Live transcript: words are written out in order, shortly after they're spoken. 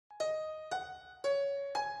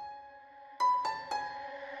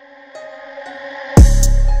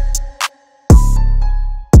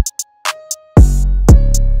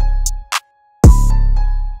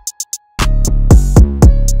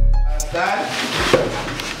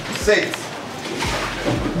Sit.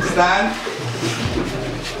 Stand.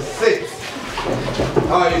 Sit.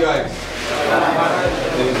 How are you guys?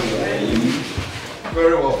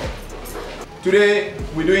 Very well. Today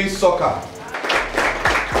we're doing soccer.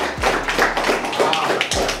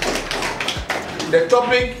 The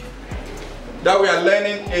topic that we are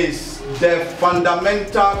learning is the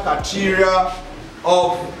fundamental criteria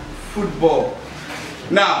of football.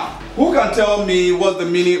 Now, who can tell me what's the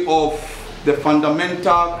meaning of the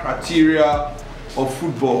fundamental criteria of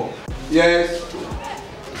football? Yes?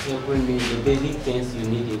 Simply means the basic things you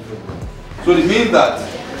need in football. So it means that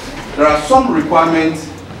there are some requirements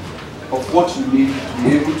of what you need to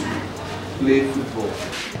be able to play football.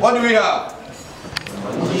 What do we have?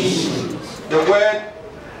 Condition. The word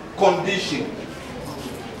condition.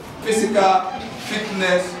 Physical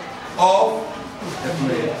fitness of the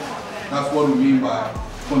player. That's what we mean by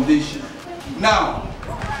condition. Now,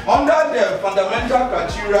 under the fundamental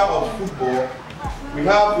criteria of football, we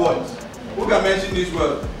have what? Who can mention this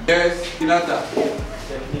word? Yes, Hinata.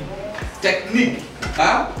 Technique.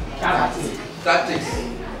 Huh? Tactics.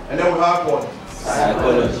 And then we have what?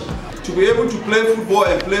 Psychology. To be able to play football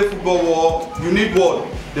and play football well, you need what?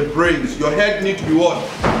 The brains. Your head needs to be what?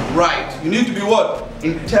 Right. You need to be what?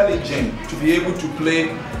 Intelligent to be able to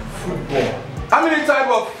play football. How many type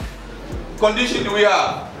of condition do we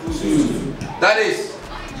have? 2. That is?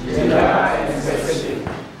 General and specific.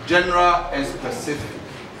 General and specific.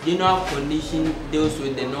 General condition deals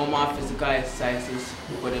with the normal physical exercises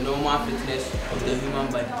for the normal fitness of the human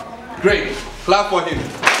body. Great. Clap for him.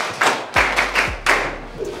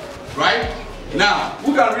 Right? Now,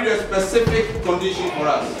 who can read a specific condition for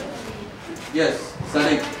us? Yes,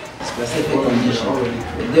 Sadiq. Specific condition.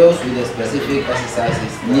 It deals with the specific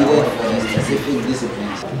exercises needed for the specific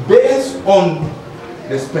disciplines. Based on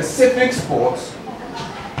the specific sports,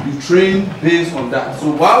 you train based on that.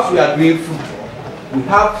 So whilst we are doing football, we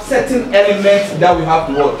have certain elements that we have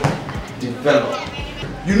to what? Develop.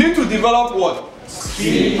 You need to develop what?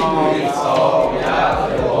 Speed with or without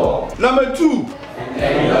the ball. Number 2.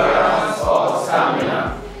 Endurance or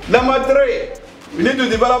stamina. Number 3. We need to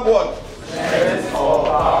develop what? Strength or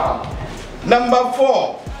power. Number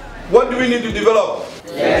 4. What do we need to develop?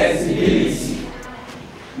 Flexibility.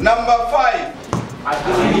 Number 5.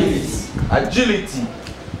 Agility.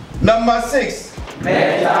 Number 6.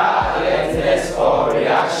 Mental alertness or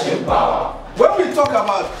reaction power. When we talk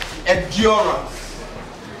about endurance,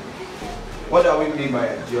 what do we mean by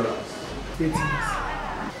endurance?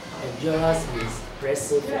 Endurance is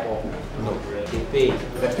pressing or No. the pain.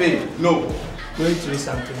 The pain? No. Going through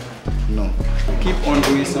something. No. Keep on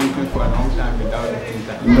doing something for a long time without letting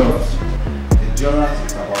that. No. Endurance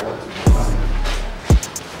is about what?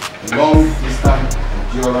 Long distance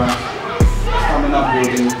endurance, stamina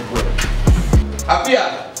building work. Appear.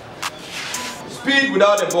 Speed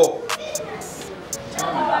without a ball.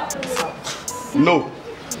 No.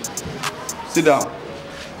 Sit down.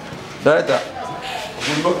 Director.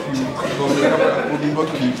 We'll block you. We'll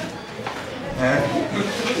block you. Right.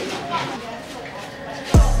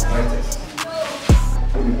 Right.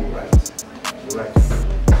 Right.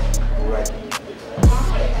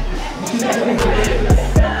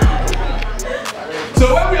 So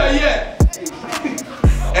when we are here,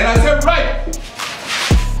 and I say right.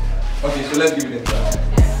 Okay, so let's give it a try.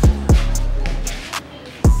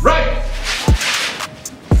 Right.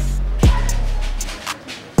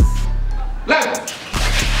 Left.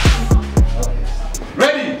 Okay.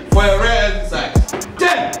 Ready for a rare exercise.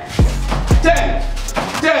 10, 10,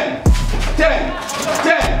 10, 10,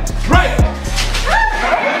 10. Right.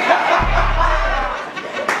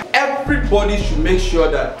 Everybody should make sure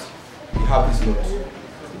that you have this note.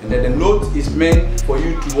 And then the note is meant for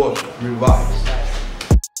you to what? Revise.